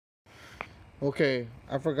Okay,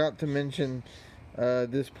 I forgot to mention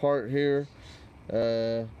this part here.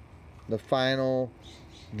 The final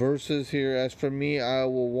verses here. As for me, I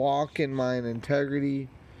will walk in mine integrity.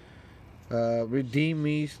 Redeem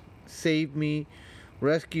me, save me,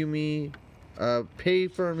 rescue me, pay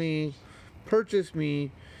for me, purchase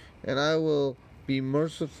me, and I will be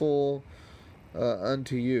merciful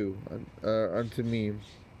unto you, unto me.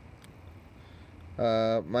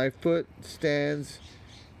 My foot stands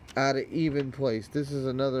at an even place. This is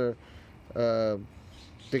another uh,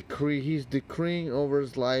 decree. He's decreeing over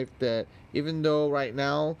his life that even though right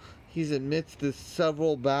now he's amidst this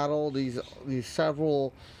several battle, these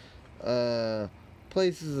several uh,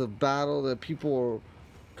 places of battle that people are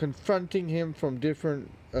confronting him from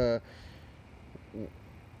different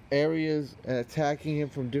areas and attacking him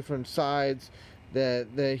from different sides,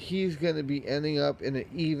 that he's going to be ending up in an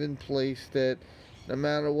even place, that no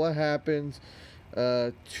matter what happens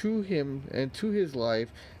to him and to his life,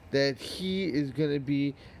 that he is going to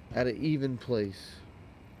be at an even place,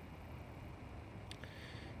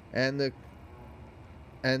 and the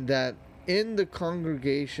and that in the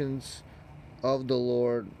congregations of the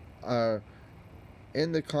Lord are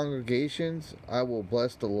in the congregations I will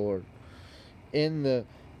bless the Lord. In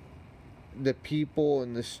the people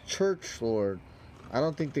in this church, Lord, I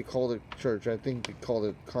don't think they called it church. I think they called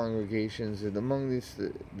it congregations. And among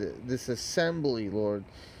this assembly, Lord,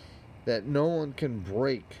 that no one can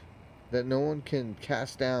break, that no one can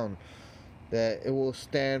cast down, that it will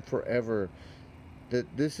stand forever,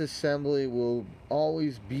 that this assembly will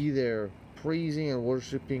always be there praising and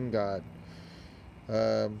worshiping God.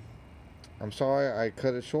 Um, I'm sorry I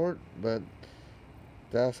cut it short, but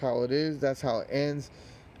that's how it is. That's how it ends.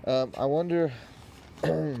 I wonder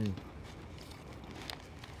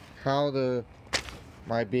how the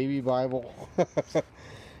my baby Bible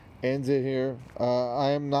ends it here. I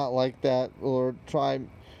am not like that, Lord.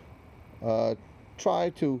 Uh, try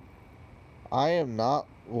to. I am not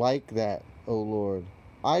like that, O Lord.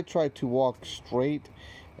 I try to walk straight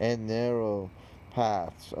and narrow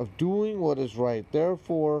paths of doing what is right.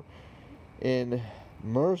 Therefore, in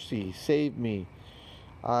mercy, save me.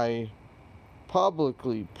 I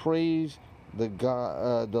publicly praise the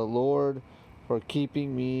Lord, for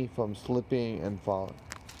keeping me from slipping and falling.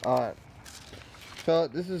 All right. So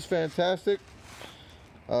this is fantastic.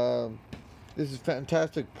 Um, this is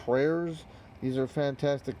fantastic prayers. These are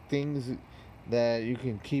fantastic things that you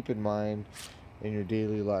can keep in mind in your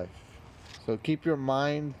daily life. So keep your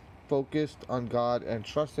mind focused on God and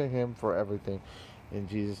trust in Him for everything. In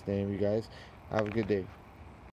Jesus' name, you guys have a good day.